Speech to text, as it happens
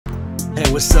Hey,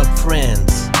 what's up,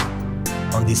 friends?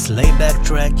 On this layback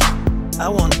track, I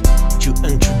want to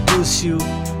introduce you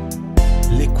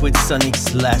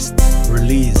LiquidSonics' last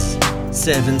release,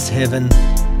 Seventh Heaven,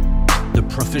 the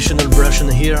professional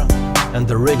version here and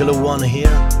the regular one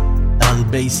here. And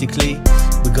basically,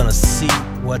 we're gonna see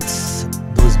what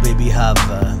those baby have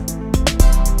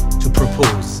to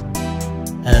propose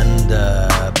and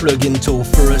plug into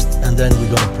first, and then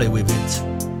we're gonna play with it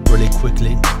really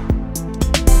quickly.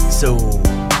 So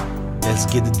let's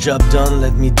get the job done.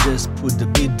 Let me just put the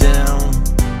beat down.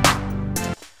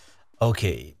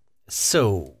 Okay,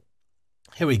 so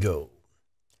here we go.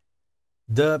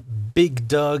 The big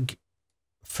dog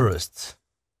first.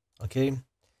 Okay,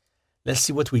 let's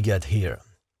see what we got here.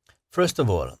 First of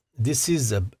all, this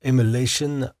is an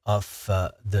emulation of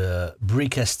the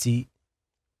Bricasti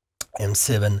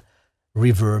M7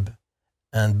 reverb,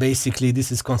 and basically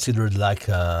this is considered like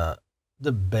the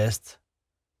best,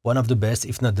 one of the best,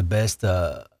 if not the best,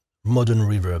 modern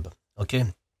reverb.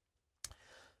 Okay,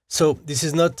 so this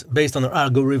is not based on an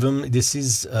algorithm, this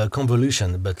is a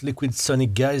convolution, but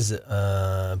LiquidSonics guys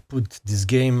put this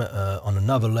game on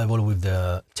another level with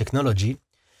the technology.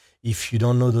 If you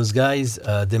don't know those guys,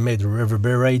 they made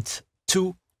Reverberate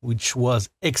 2, which was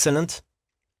excellent.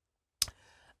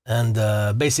 And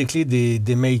basically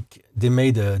they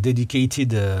made a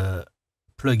dedicated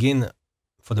plugin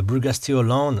for the Bricasti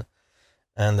alone,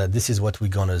 and this is what we're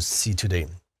gonna see today.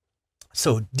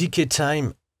 So decay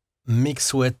time,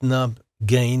 mix wet knob,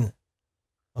 gain.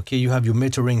 Okay, you have your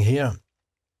metering here,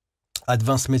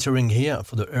 advanced metering here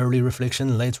for the early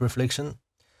reflection, late reflection.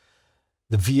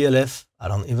 The VLF, I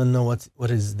don't even know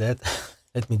what is that.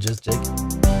 Let me just check.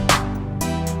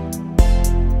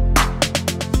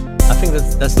 I think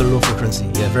that's the low frequency.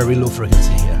 Yeah, very low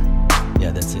frequency here.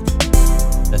 Yeah, that's it.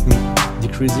 Let me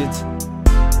decrease it.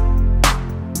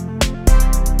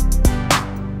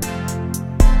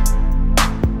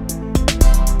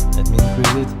 Let me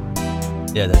increase it.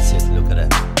 Yeah, that's it. Look at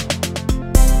that.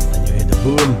 And you hear the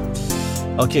boom.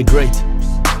 Okay, great.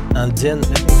 And then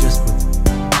let me just put.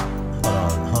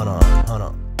 Hold on.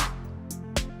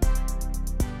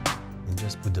 Let me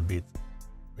just put the beat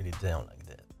really down like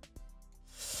that.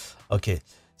 Okay,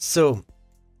 so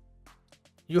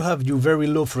you have your very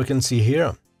low frequency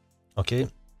here. Okay,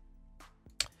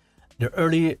 the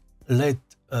early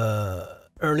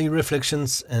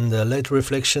reflections and the late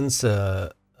reflections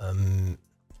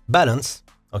balance.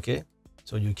 Okay,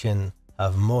 so you can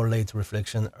have more late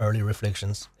reflection, early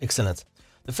reflections. Excellent.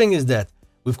 The thing is that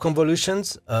with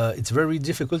convolutions, it's very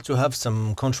difficult to have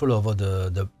some control over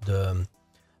the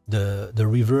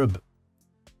reverb,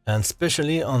 and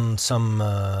especially on some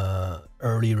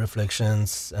early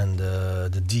reflections and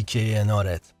the decay and all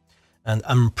that. And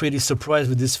I'm pretty surprised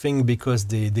with this thing because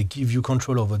they give you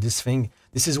control over this thing.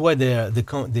 This is why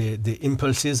the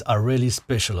impulses are really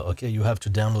special. Okay, you have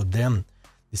to download them.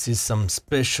 This is some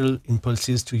special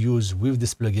impulses to use with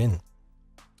this plugin.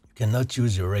 You cannot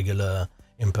use your regular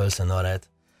impulse and all that.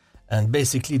 And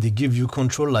basically they give you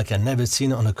control like I never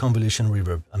seen on a convolution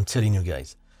reverb. I'm telling you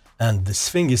guys. And this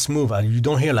thing is smooth, and you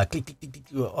don't hear like click, click, click,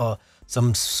 click, or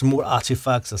some small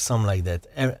artifacts or something like that.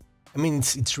 I mean,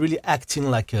 it's really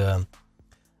acting like a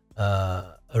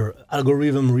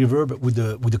algorithm reverb with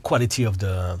the quality of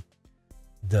the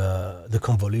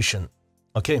convolution.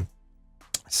 Okay,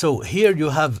 so here you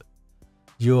have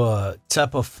your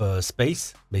type of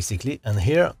space basically, and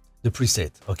here the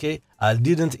preset. Okay, I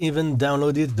didn't even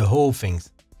download it, the whole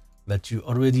things, but you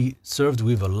already served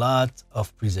with a lot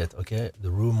of preset. Okay,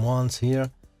 the room ones here.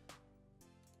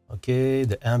 Okay,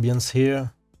 the ambience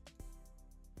here,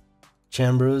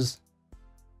 chambers.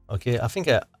 Okay, I think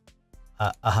I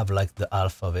have like the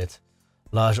half of it.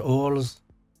 Large holes,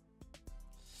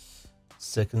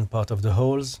 second part of the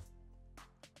holes,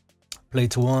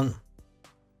 plate 1.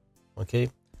 Okay,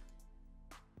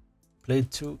 plate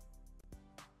 2.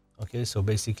 Okay, so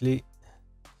basically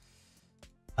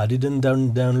I didn't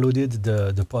downloaded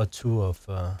the part 2 of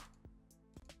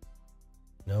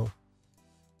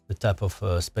the type of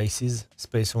spaces,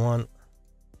 space 1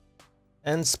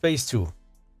 and space 2.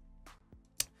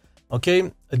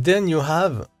 Okay, then you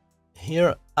have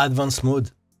here advanced mode,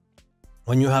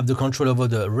 when you have the control over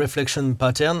the reflection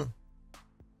pattern,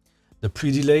 the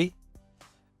pre-delay,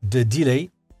 the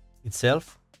delay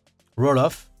itself, roll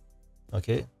off.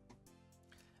 Okay,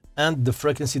 and the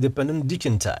frequency dependent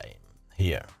decay time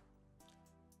here.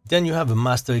 Then you have a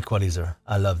master equalizer.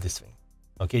 I love this thing.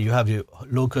 Okay, you have your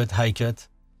low cut, high cut,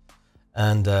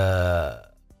 and a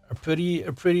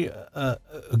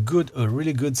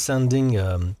really good sounding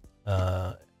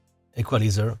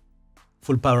equalizer,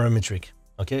 full parametric.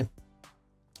 Okay,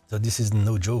 so this is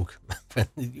no joke.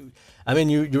 I mean,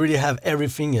 you really have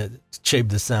everything to shape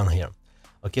the sound here.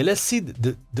 Okay, let's see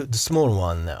the small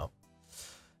one now.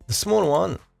 The small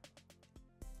one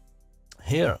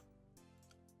here,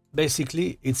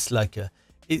 basically, it's like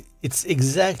it's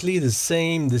exactly the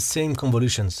same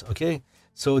convolutions. Okay,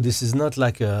 so this is not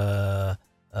like not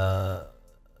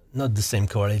the same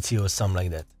quality or something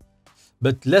like that,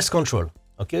 but less control.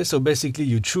 Okay, so basically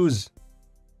you choose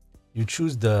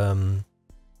the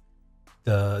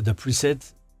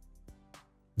preset,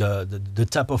 the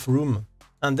type of room,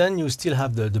 and then you still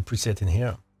have the preset in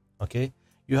here. Okay,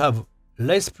 you have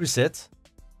less preset,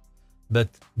 but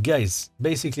guys,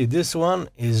 basically this one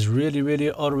is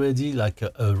really already like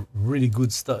a really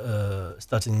good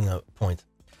starting point.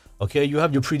 Okay, you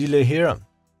have your pre-delay here,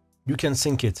 you can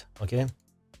sync it, okay,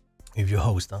 with your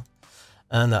host, huh?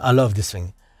 And I love this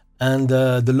thing. And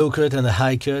the low cut and the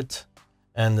high cut,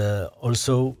 and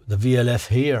also the VLF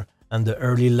here, and the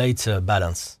early late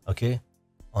balance, okay,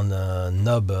 on the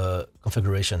knob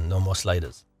configuration, no more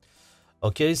sliders.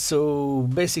 Okay, so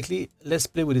basically let's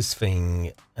play with this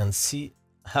thing and see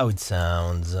how it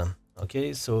sounds.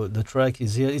 Okay, so the track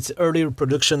is here. It's early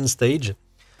production stage.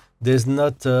 There's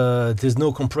no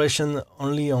compression,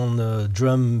 only on the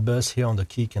drum bass here on the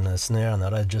kick and the snare and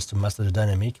all that, just to master the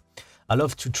dynamic. I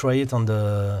love to try it on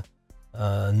the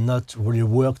not really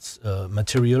worked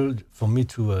material for me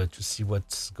to see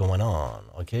what's going on.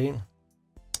 Okay,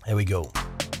 here we go.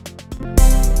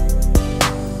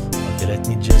 Okay, let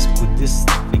me just put this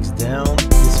thing down.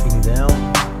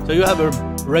 So you have a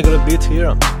regular beat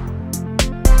here,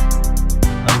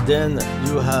 and then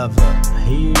you have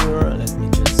here. Let me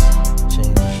just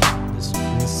change this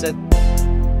preset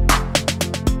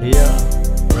here.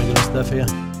 Regular stuff here.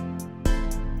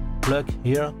 Plug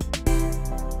here.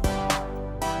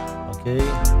 Okay.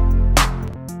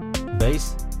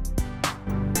 Bass.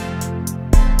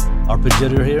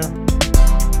 Arpeggiator here.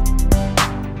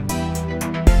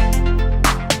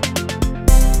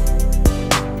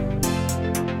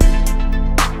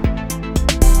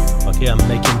 Okay, I'm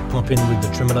making pumping with the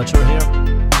tremolator here,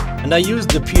 and I use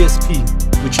the PSP,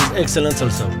 which is excellent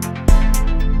also.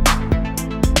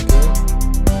 Okay.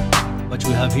 What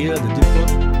we have here, the diplo.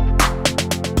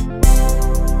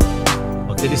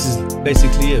 Okay, this is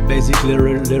basically a basic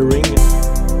layering.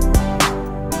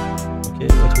 Okay,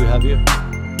 what we have here.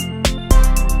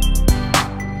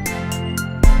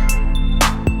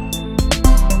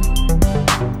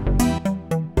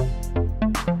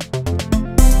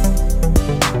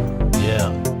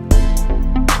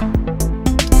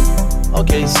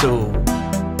 Okay, so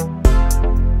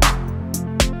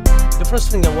the first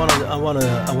thing I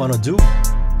wanna do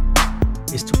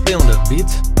is to play on the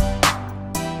beat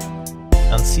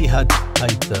and see how it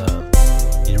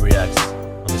reacts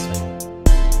on this thing.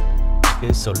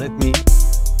 Okay, so let me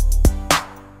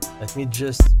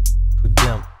just put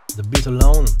down the beat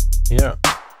alone here,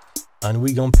 and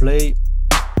we're gonna play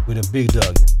with a big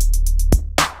dog.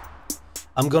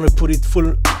 I'm gonna put it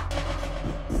full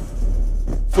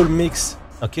mix,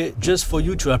 okay, just for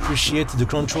you to appreciate the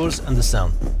controls and the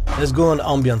sound. Let's go on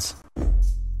ambience.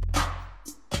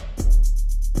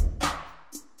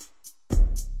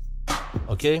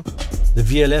 Okay, the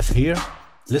VLF here,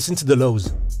 listen to the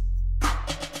lows.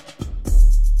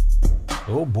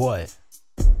 Oh boy.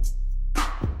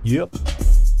 Yep.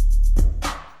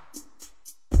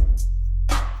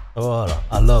 Oh,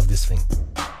 I love this thing.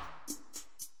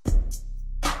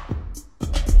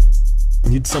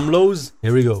 Need some lows?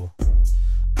 Here we go.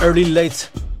 Early, late.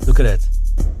 Look at that.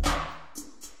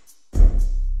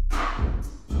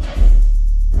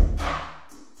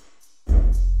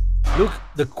 Look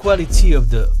the quality of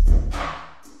the...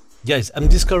 Guys, I'm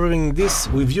discovering this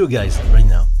with you guys right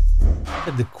now. Look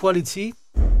at the quality,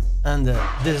 and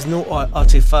there's no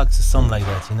artifacts or something like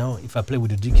that, you know? If I play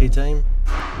with the decay time,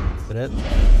 look at that.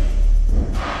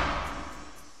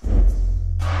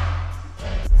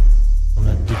 I'm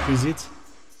gonna decrease it.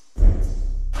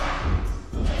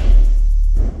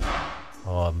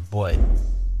 Oh boy,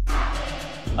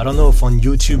 I don't know if on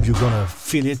YouTube you're gonna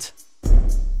feel it.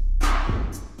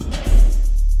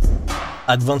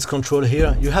 Advanced control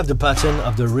here, you have the pattern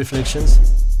of the reflections.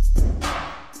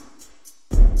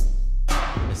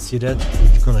 Let's see that,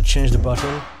 we're gonna change the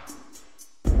pattern.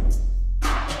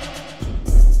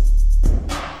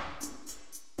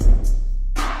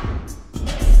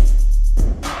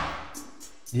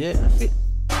 Yeah, I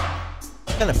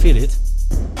kind of feel it.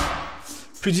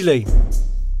 Pre-delay.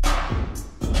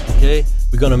 Okay,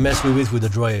 we're gonna mess with it with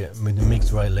the mix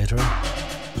dry later.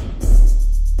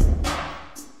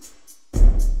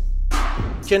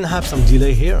 You can have some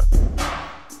delay here.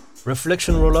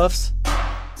 Reflection roll-offs.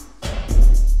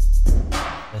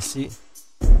 Let's see.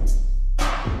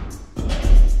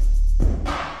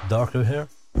 Darker here.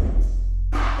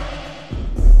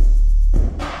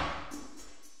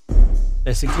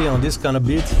 Basically on this kind of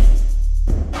beat,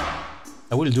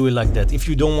 I will do it like that. If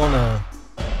you don't wanna,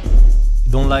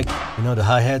 you don't like, you know, the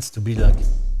hi-hats to be like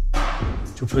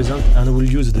too present, and I will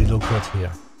use the low cut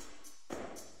here,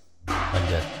 like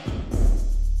that.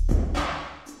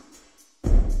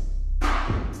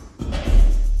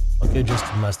 Okay, just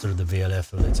to master the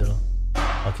VLF a little.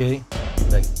 Okay,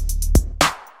 like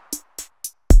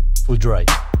full dry.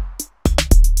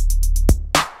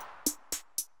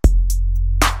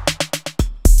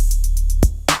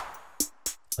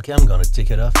 Okay, I'm gonna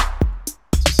take it off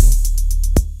to see.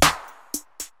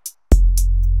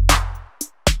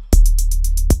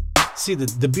 See,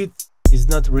 the beat is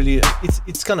not really,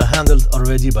 it's kind of handled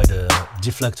already by the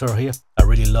deflector here. I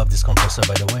really love this compressor,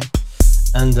 by the way.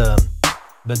 And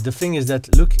but the thing is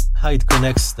that look how it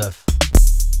connects stuff.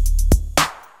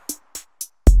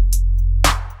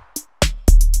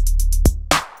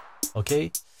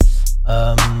 Okay,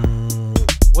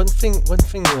 one thing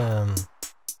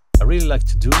I really like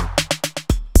to do.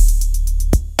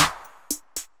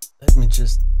 Let me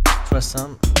just try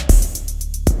some.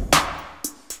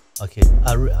 Okay,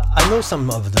 I know some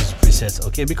of those presets.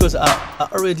 Okay, because I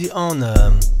already own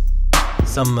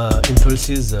some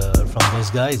impulses from those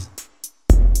guys,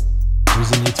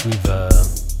 using it with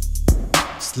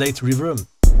slate reverb,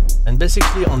 and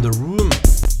basically on the room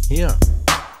here,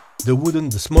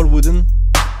 the small wooden,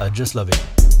 I just love it.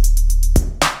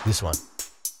 This one.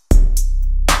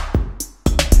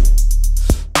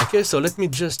 Okay, so let me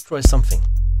just try something,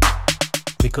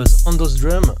 because on those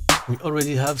drums we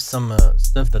already have some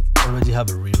stuff that already have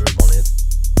a reverb on it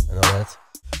and all that.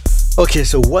 Okay,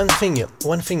 so one thing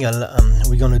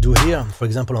we're gonna do here, for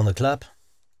example, on the clap.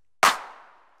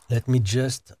 Let me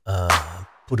just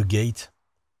put a gate.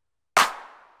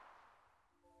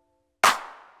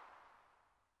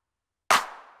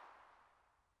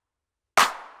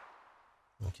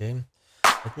 Okay,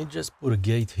 let me just put a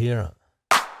gate here.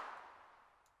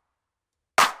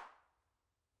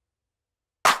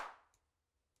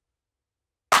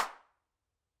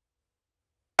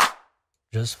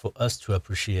 Just for us to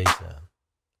appreciate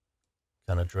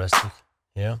kind of drastic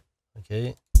here.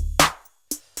 Okay,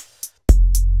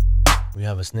 we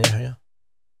have a snare here.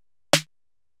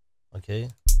 Okay,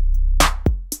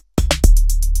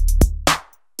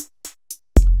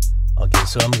 okay,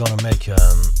 so I'm gonna make a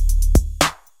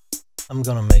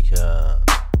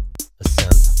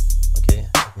send. Okay,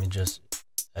 let me just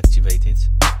activate it.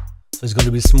 So it's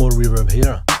gonna be small reverb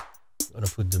here. I'm gonna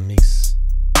put the mix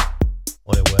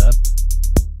all the way up.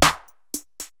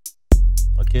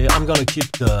 Okay, I'm gonna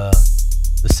keep the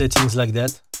settings like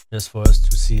that, just for us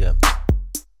to see how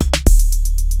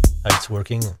it's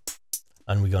working,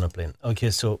 and we're gonna play. Okay,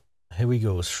 so here we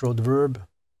go. Short verb.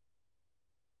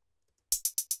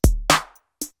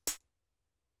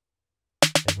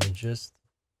 Let me just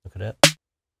look at that.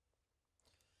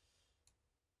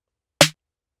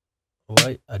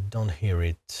 Why I don't hear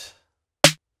it?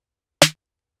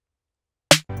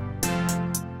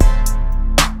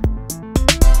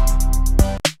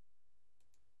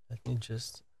 Let me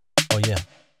just, oh yeah,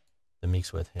 the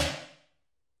mix right here.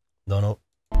 Don't know.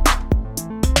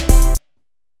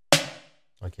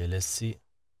 Okay, let's see.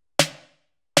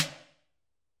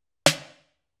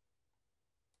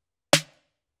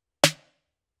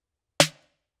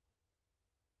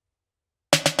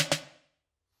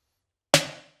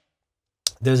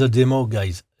 There's a demo,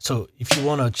 guys. So if you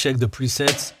want to check the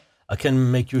presets, I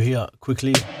can make you hear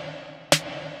quickly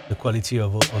the quality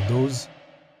of those.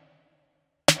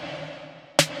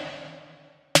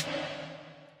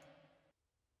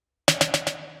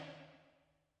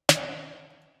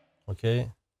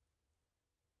 Okay,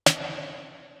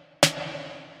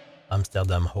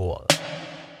 Amsterdam Hall.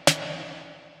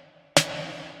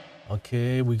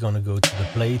 Okay, we're gonna go to the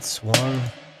plates.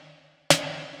 One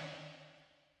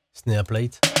snare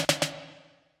plate.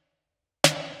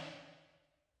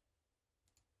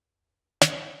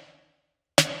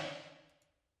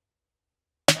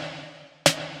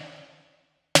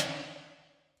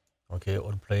 Okay,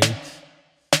 all plate,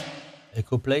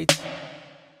 echo plate.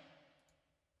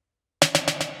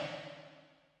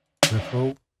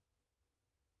 Repro.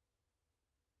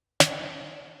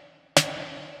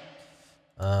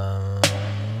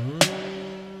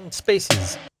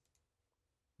 Spaces,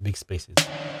 big spaces.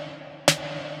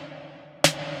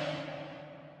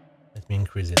 Let me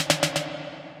increase it.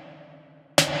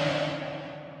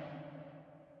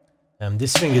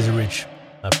 This thing is rich,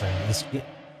 my friend.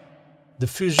 the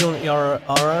Fusion ERR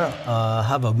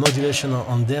have a modulation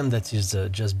on them that is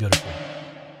just beautiful.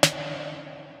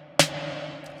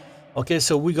 Okay,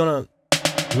 so we're gonna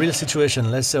real situation.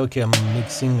 Let's say, okay, I'm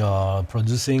mixing or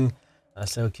producing. I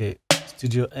say, okay,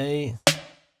 Studio A,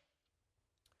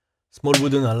 small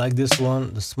wooden. I like this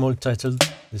one. The small title,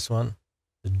 this one.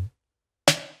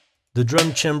 The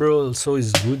drum chamber also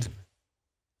is good.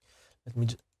 Let me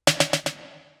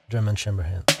drum and chamber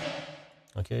here.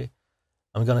 Okay,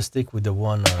 I'm gonna stick with the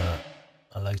one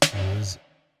I like to use.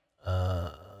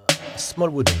 Small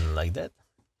wooden like that.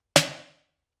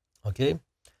 Okay,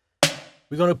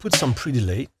 we're gonna put some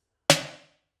pre-delay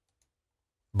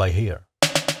by here.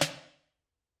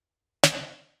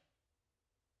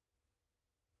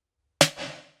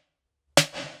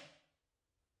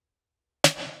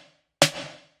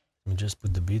 Let me just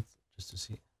put the beat just to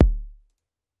see.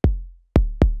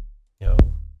 Yo.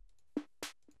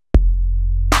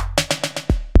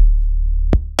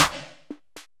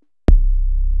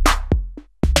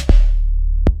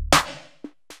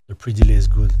 The pre-delay is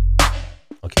good.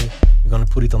 Okay, we're gonna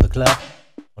put it on the clap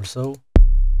also.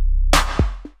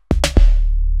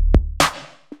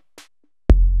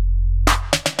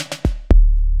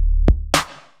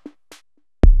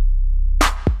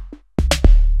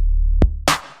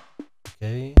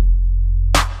 Okay,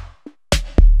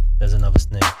 there's another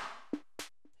snare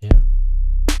here.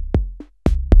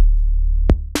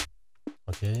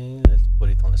 Okay, let's put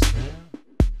it on the snare.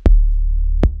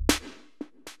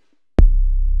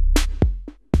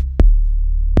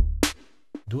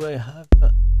 Do I have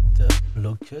the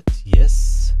low cut?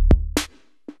 Yes.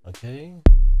 Okay.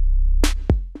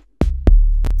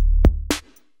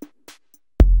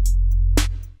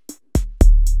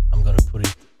 I'm gonna put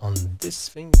it on this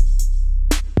thing.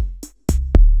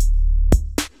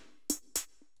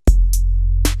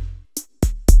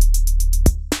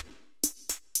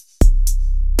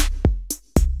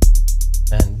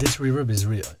 And this reverb is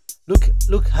real.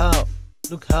 Look how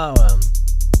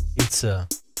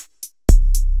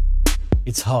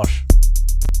it's harsh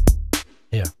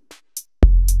here.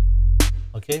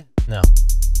 Okay, now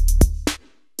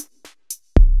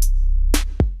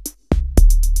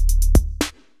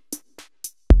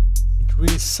it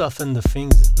really softened the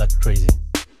things like crazy.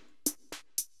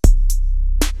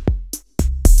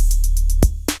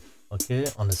 Okay,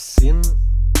 on the sim,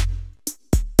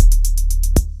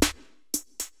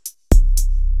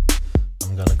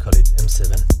 I'm gonna call it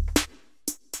M7.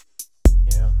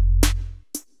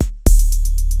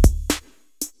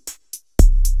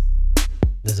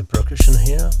 There's a percussion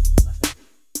here, I think.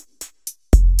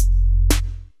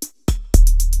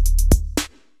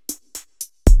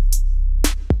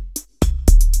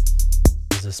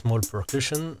 There's a small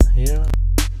percussion here.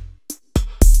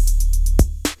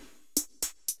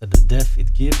 The depth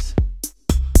it gives.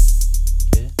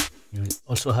 Okay, you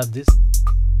also have this.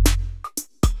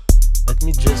 Let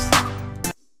me just.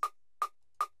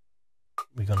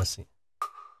 We're gonna see.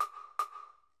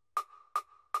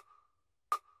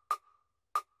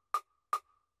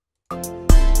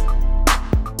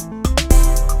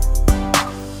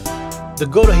 The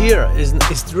goal here is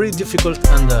really difficult,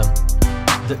 and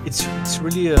it's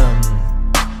really a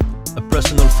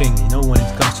personal thing, you know, when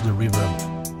it comes to the reverb.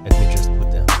 Let me just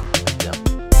put that down.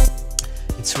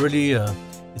 It's really a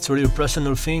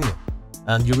personal thing,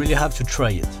 and you really have to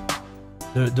try it.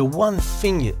 The one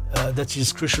thing that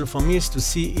is crucial for me is to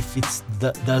see if it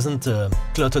doesn't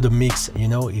clutter the mix, you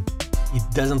know, it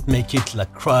doesn't make it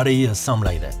like crowdy or something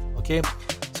like that. Okay,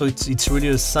 so it's really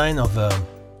a sign of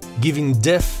giving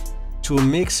depth to a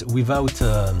mix without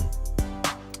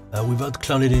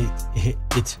clouding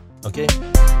it. Okay,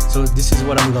 so this is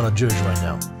what I'm gonna judge right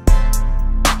now.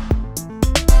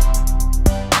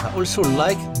 I also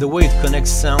like the way it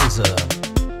connects sounds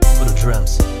for the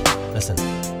drums. Listen.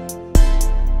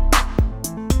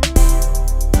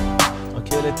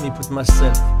 Okay, let me put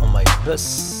myself on my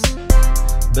bus.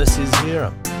 Bus is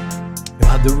here. You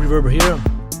have the reverb here,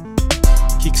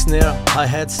 kick, snare,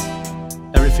 hi-hats,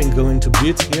 everything going to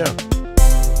beat here.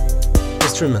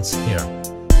 Instruments here.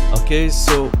 Okay,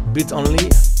 so beat only.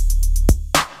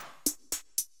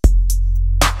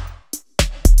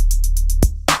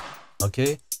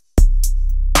 Okay,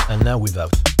 and now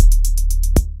without.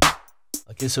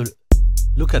 Okay, so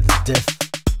look at the depth.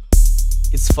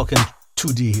 It's fucking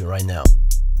 2D right now.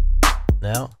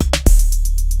 Now.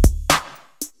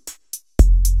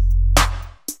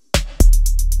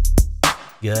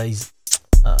 Guys,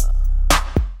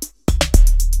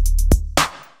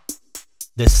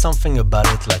 there's something about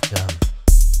it, like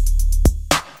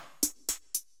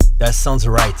that sounds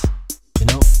right, you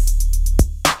know.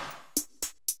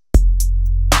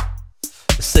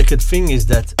 second thing is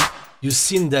that you've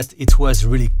seen that it was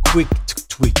really quick to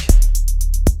tweak.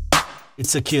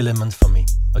 It's a key element for me.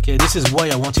 Okay, this is why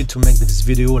I wanted to make this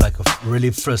video like a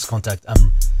really first contact.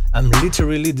 I'm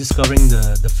literally discovering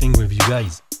the thing with you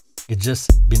guys. It's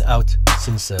just been out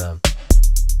since a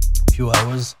few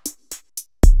hours.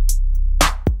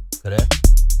 Correct?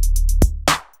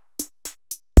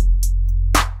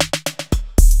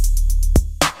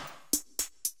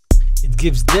 It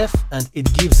gives depth and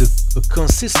it gives a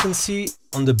consistency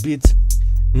on the beat.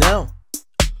 Now,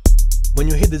 when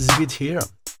you hit this beat here,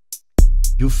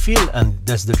 you feel, and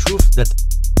that's the truth, that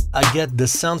I get the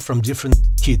sound from different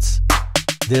kits.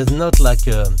 There's not like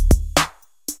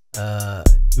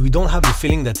we don't have the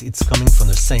feeling that it's coming from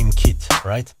the same kit,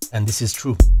 right? And this is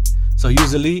true. So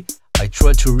usually I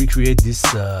try to recreate this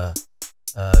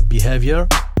behavior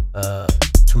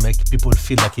to make people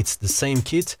feel like it's the same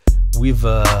kit with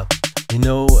you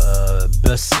know,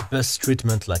 bus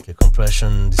treatment like a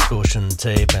compression, distortion,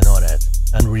 tape and all that,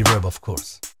 and reverb of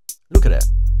course. Look at that.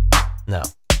 Now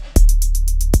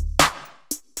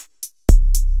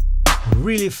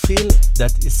really feel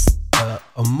that it's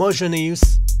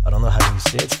homogeneous, I don't know how you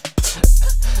say it,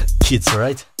 kits,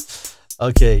 right?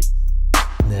 Okay,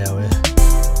 now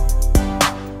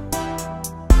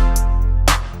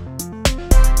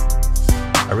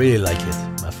I really like it,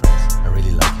 my friends, I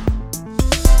really like it.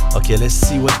 Okay, let's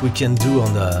see what we can do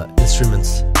on the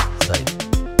instruments side.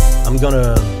 I'm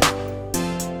gonna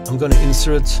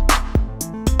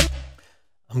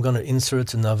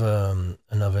insert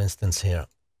another instance here.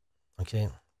 Okay,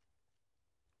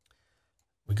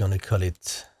 we're gonna call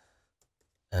it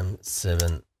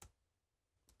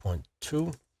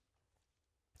M7.2,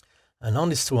 and on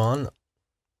this one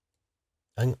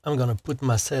I'm gonna put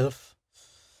myself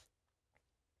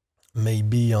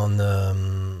maybe on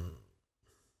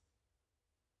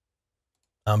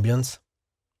ambience,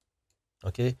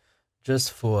 okay,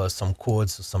 just for some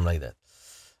chords or something like that.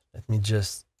 Let me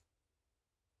just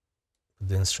put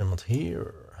the instrument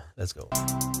here. Let's go.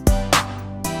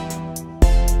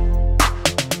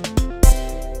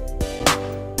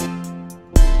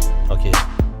 Okay,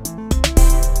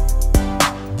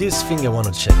 this thing I want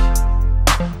to check.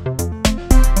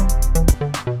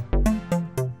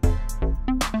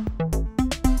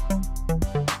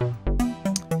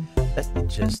 Let me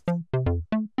just,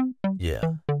 yeah,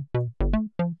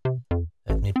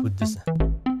 let me put this.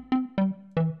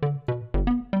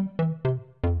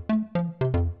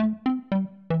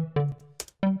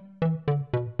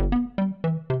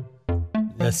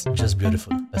 That's just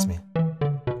beautiful. That's me.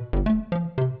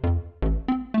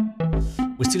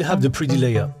 We still have the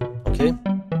pre-delay, okay?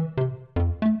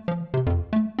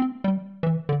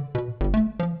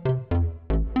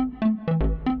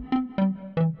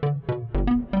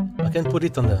 I can put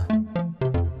it on the...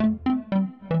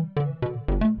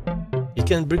 It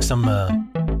can bring some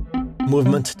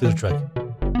movement to the track,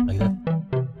 like that.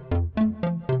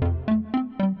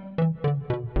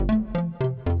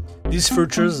 These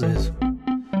features is...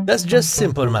 That's just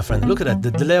simple, my friend. Look at that.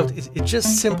 The layout, it's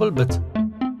just simple, but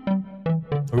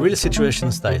a real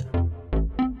situation style.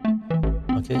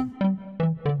 Okay.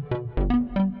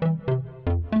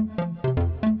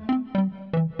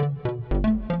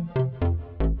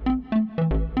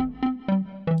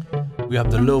 We have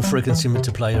the low frequency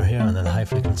multiplier here and then high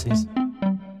frequencies.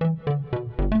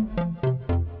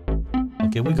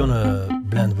 Okay, we're gonna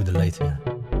blend with the light here.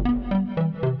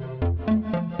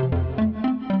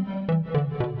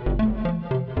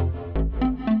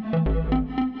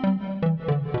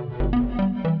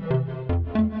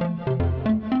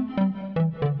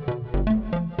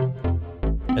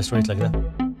 Let's write like that.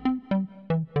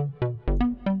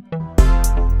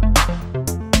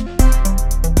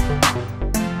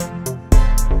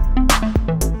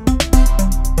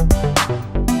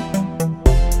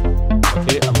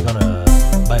 Okay, I'm gonna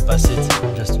bypass it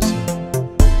just to see.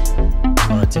 I'm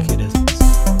gonna take it as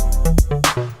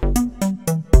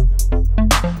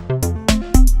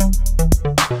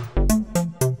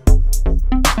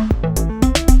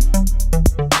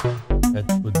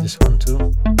let's put this one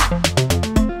too.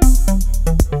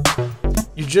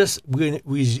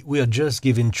 We are just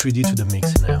giving 3D to the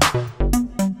mix now.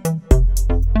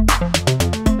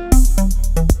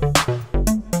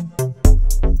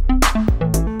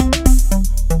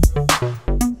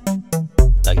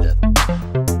 Like that.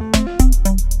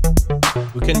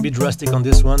 We can be drastic on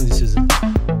this one. This is.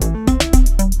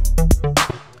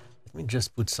 Let me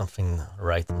just put something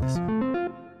right on this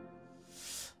one.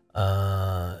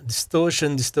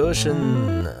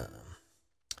 Distortion.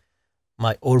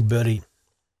 My old buddy.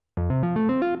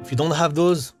 If you don't have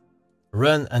those,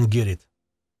 run and get it.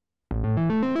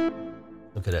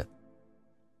 The Look at that.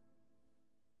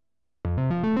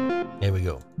 Here we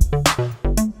go.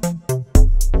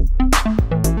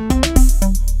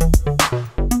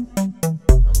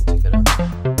 Check it out.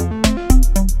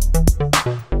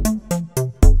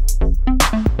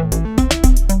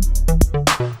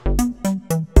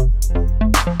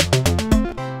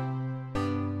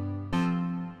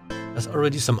 There's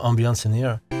already some ambience in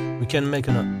here. We can make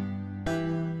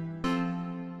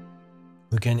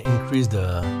we can increase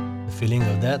the feeling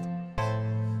of that.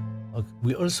 Okay,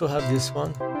 we also have this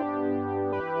one.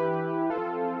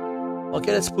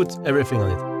 Okay, let's put everything on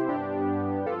it,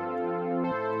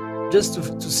 just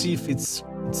to see if it's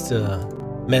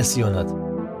messy or not.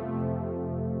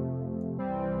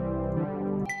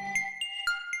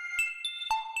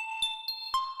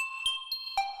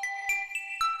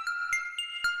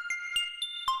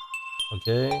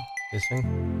 Okay, this thing.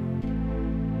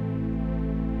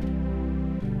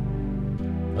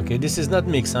 Okay, this is not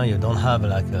mixed, huh? You don't have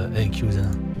like AQs.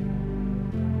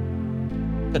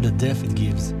 Look at the depth it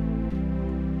gives.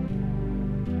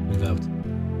 Without.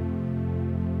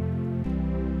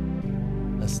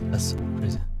 That's so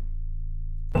crazy.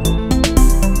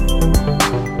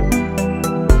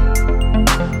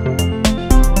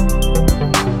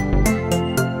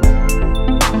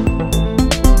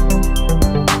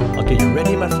 Okay, you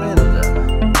ready, my friend?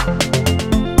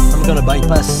 I'm gonna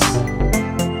bypass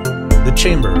the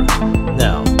chamber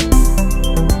now.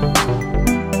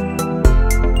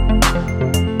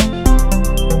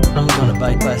 I'm gonna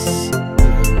bypass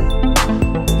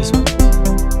this one.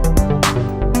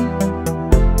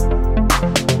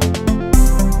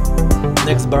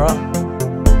 Next bar.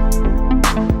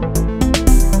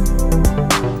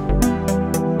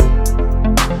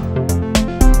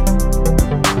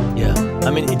 Yeah, I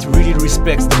mean it really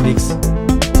respects the mix.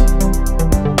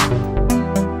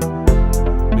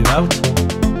 Without,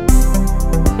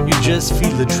 you just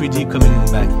feel the 3D coming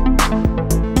back.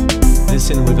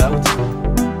 Listen without.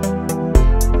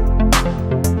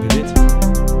 With it.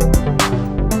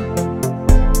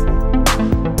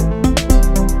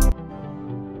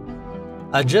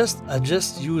 I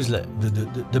just use like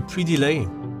the pre-delay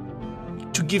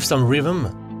to give some rhythm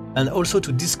and also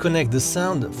to disconnect the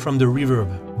sound from the reverb.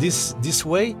 This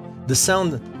way the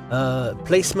sound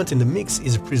placement in the mix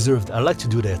is preserved. I like to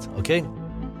do that, okay?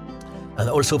 And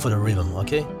also for the rhythm,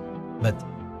 okay? But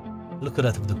look at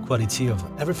that, the quality of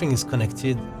everything is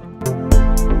connected.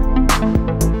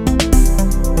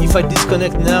 If I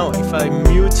disconnect now, if I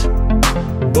mute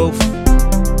both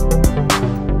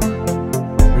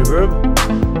reverb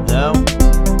now,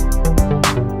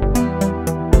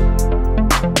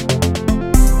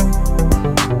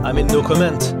 I mean no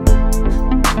comment.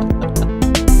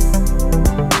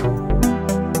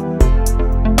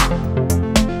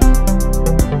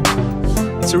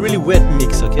 It's a really wet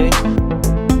mix, okay?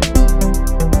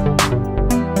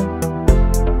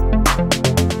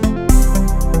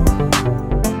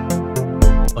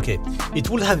 Okay, it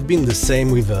would have been the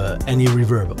same with any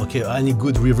reverb, okay? Any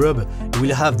good reverb, you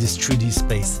will have this 3D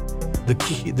space.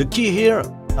 The key here,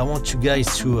 I want you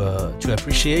guys to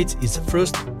appreciate is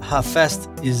first how fast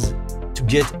is to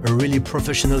get a really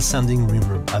professional sounding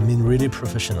reverb. I mean really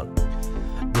professional.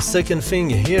 The second thing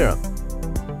here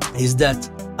is that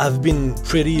I've been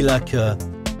pretty like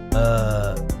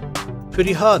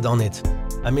pretty hard on it.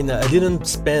 I mean, I didn't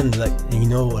spend like, you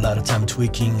know, a lot of time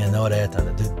tweaking and all that,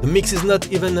 and the mix is not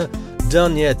even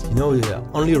done yet, you know,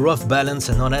 only rough balance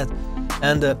and all that,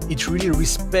 and it really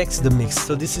respects the mix.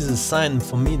 So this is a sign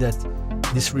for me that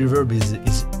this reverb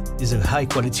is a high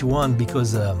quality one,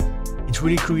 because it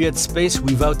really creates space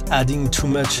without adding too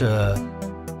much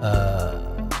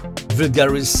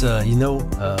vulgaris, you know,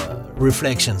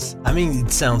 reflections. I mean,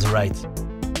 it sounds right.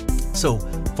 So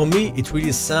for me, it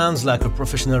really sounds like a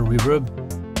professional reverb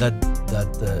that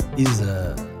is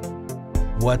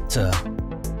what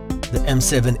the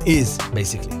M7 is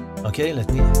basically. Okay, let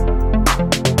me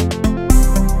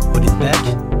put it back.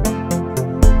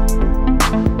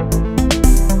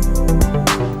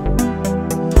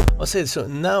 Okay, so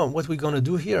now what we're gonna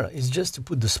do here is just to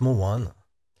put the small one.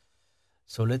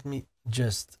 So let me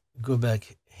just go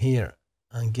back here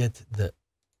and get the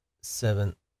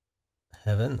Seventh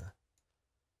Heaven.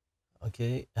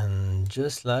 Okay, and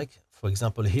just like, for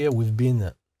example, here we've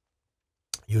been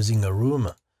using a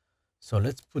room. So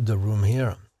let's put the room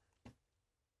here.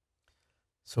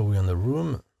 So we're on the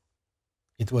room.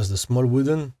 It was the small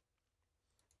wooden.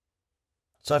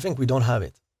 So I think we don't have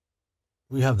it.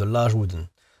 We have the large wooden.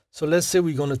 So let's say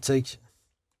we're gonna take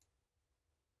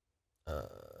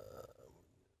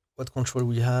what control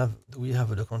we have? Do we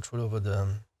have the control over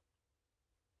the?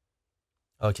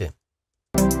 Okay.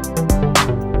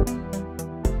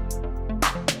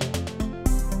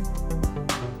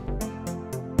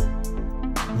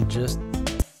 me just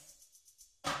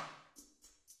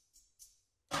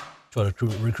try to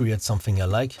recreate something I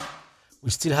like.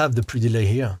 We still have the pre-delay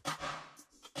here.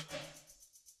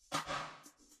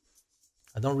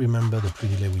 I don't remember the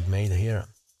pre-delay we made here.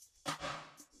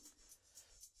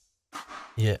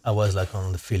 Yeah, I was like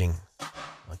on the feeling.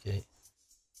 Okay.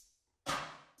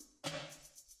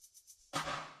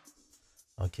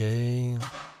 Okay.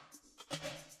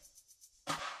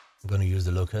 I'm gonna use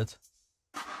the low cut.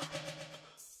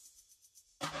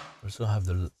 Also have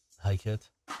the high cut.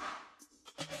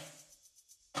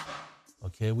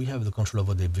 Okay, we have the control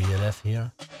over the VLF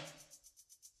here.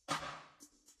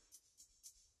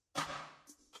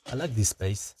 I like this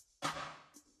space.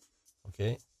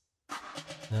 Okay.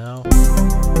 Now let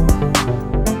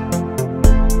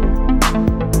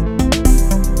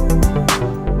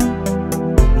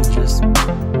me just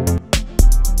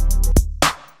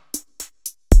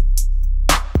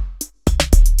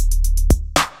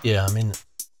yeah, I mean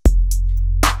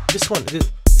this one,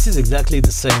 this is exactly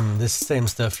the same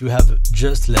stuff. You have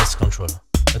just less control,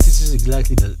 but this is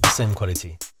exactly the same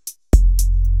quality.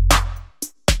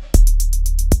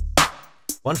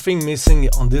 One thing missing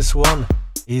on this one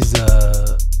is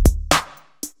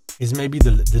maybe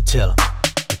the tail.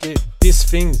 Okay, this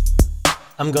thing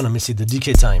I'm gonna miss it, the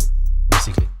decay time,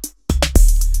 basically.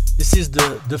 This is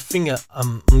the thing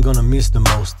I'm gonna miss the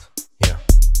most here.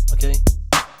 Okay,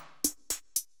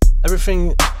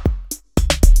 everything,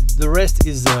 the rest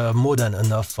is more than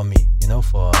enough for me, you know,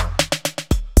 for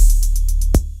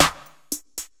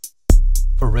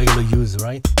regular use,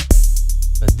 right?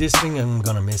 But this thing I'm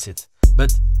gonna miss it.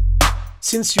 But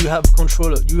since you have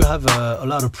control, you have a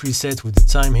lot of presets with the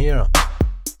time here.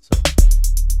 So,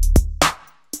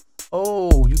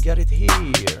 oh, you got it here.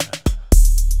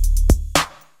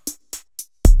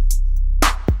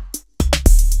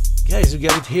 Guys, you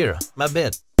got it here. My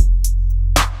bad.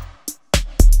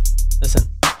 Listen,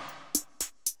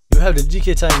 you have the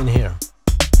decay time in here.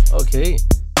 Okay,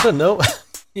 so no,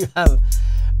 you have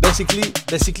basically.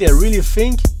 I really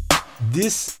think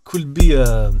this could be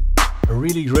a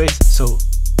really great. So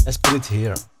let's put it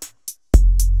here.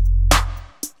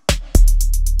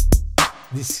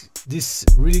 This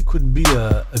really could be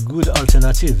a good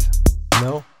alternative, you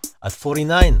know, at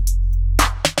 49.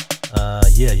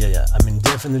 Yeah. I mean,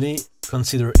 definitely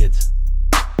consider it.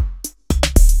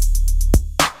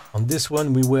 On this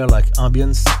one, we were like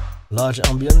ambience, large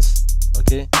ambience.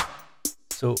 Okay,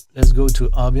 so let's go to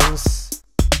ambience,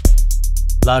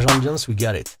 large ambience. We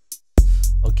got it.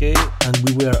 Okay, and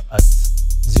we were at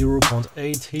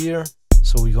 0.8 here,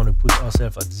 so we're gonna put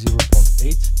ourselves at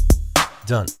 0.8.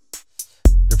 Done.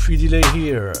 The pre-delay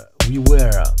here, we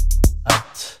were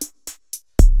at,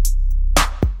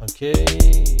 okay,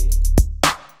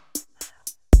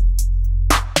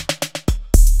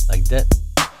 like that.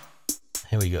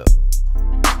 Here we go.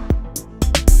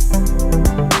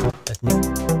 Let me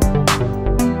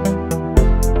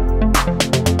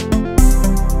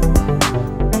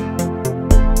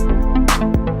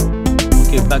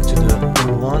back to the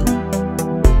old one.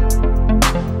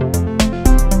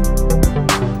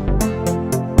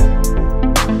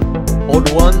 Old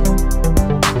one,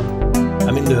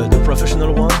 I mean the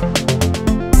professional one.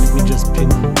 Let me just pin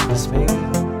this thing.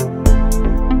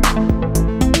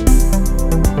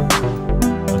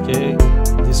 Okay,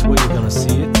 this way you're gonna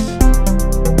see it.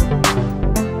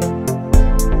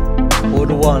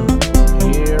 Old one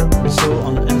here, also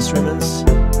on instruments,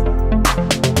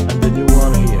 and the new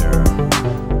one here.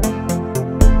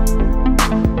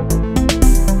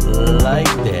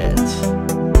 Like that.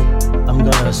 I'm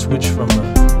gonna switch from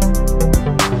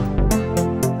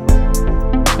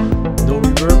no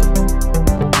reverb,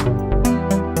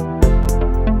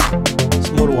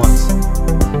 small ones.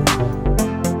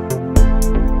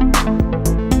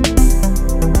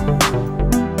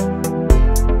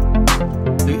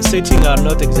 The settings are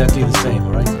not exactly the same,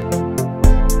 right?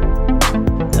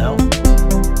 Now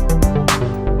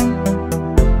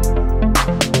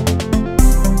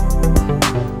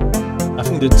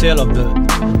the tail of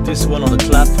this one on the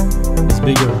clap is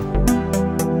bigger.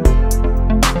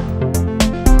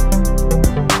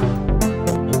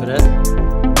 Look at that.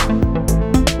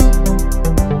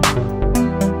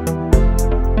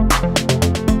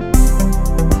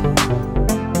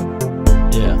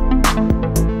 Yeah.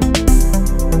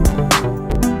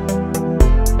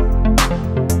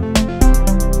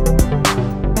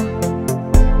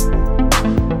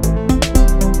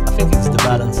 I think it's the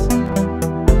balance.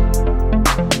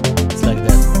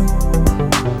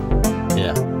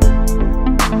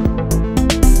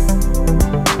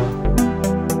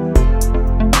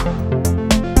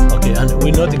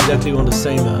 We're not exactly on the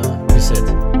same preset.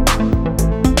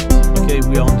 Okay,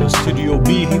 we are on the Studio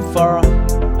B hip far,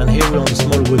 and here we're on the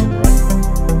small wooden, right?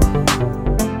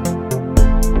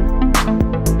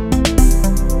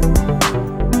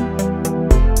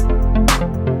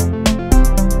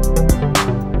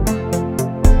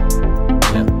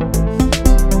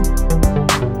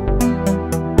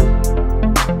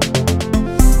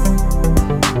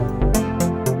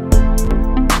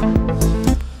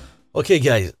 Okay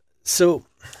guys, so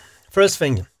first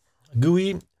thing,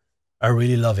 GUI, I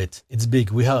really love it. It's big.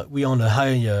 We on a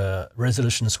high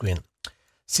resolution screen.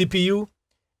 CPU,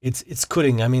 it's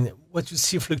cooling. I mean, what you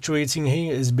see fluctuating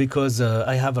here is because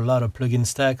I have a lot of plugin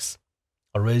stacks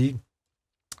already,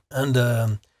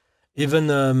 and even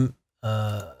the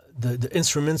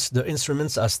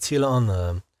instruments are still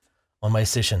on my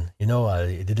session. You know,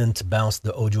 I didn't bounce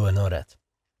the audio and all that.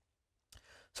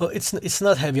 So it's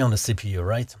not heavy on the CPU,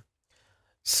 right?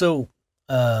 So,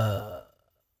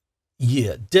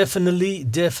 yeah,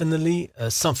 definitely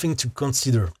something to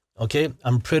consider. Okay,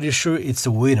 I'm pretty sure it's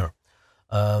a winner,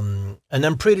 and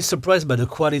I'm pretty surprised by the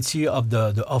quality of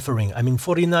the offering. I mean,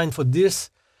 49 for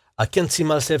this, I can't see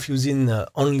myself using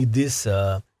only this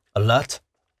a lot,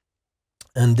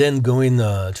 and then going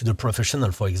to the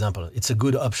professional, for example. It's a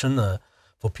good option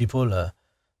for people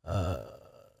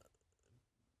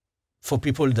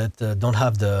that don't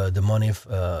have the money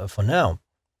for now.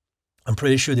 I'm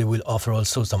pretty sure they will offer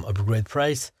also some upgrade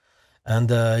price, and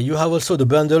you have also the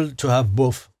bundle to have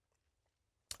both.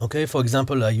 Okay, for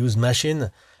example, I use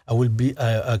machine.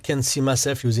 I can see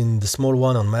myself using the small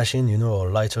one on machine, you know,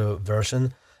 or lighter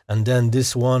version, and then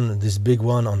this big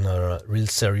one on real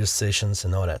serious sessions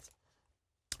and all that.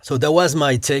 So that was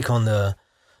my take on the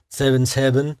Seventh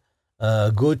Heaven.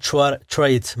 Go try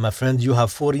it, my friend. You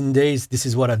have 14 days. This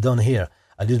is what I've done here.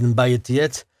 I didn't buy it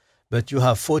yet, but you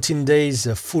have 14 days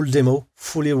full demo,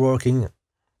 fully working.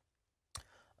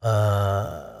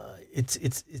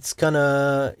 It's kind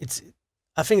of,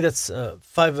 I think that's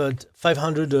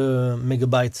 500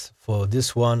 megabytes for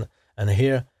this one. And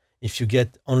here, if you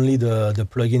get only the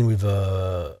plugin with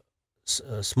a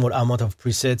small amount of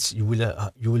presets, you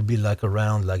will be like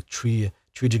around like 3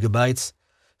 gigabytes,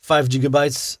 5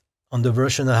 gigabytes on the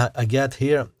version I get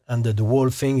here, and the whole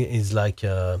thing is like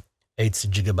 8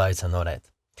 gigabytes and all that.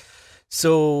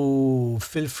 So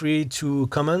feel free to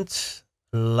comment,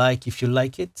 like if you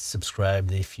like it,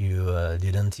 subscribe if you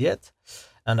didn't yet.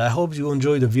 And I hope you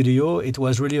enjoyed the video. It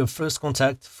was really a first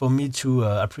contact for me to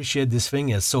appreciate this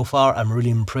thing. As so far, I'm really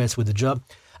impressed with the job.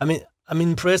 I mean, I'm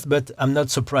impressed, but I'm not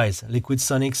surprised.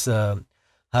 LiquidSonics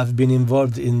have been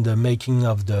involved in the making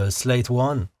of the Slate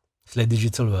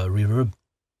Digital Reverb.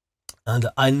 And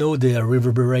I know they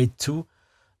reverberate too,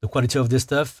 the quality of this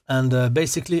stuff. And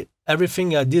basically,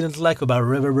 everything I didn't like about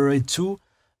Reverberate 2,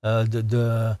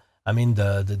 the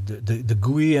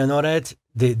GUI and all that,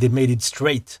 they made it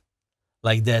straight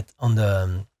like that on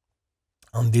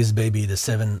this baby, the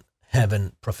Seventh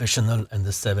Heaven Professional and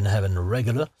the Seventh Heaven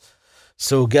Regular.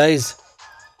 So guys,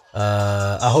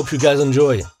 I hope you guys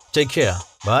enjoy. Take care.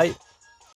 Bye.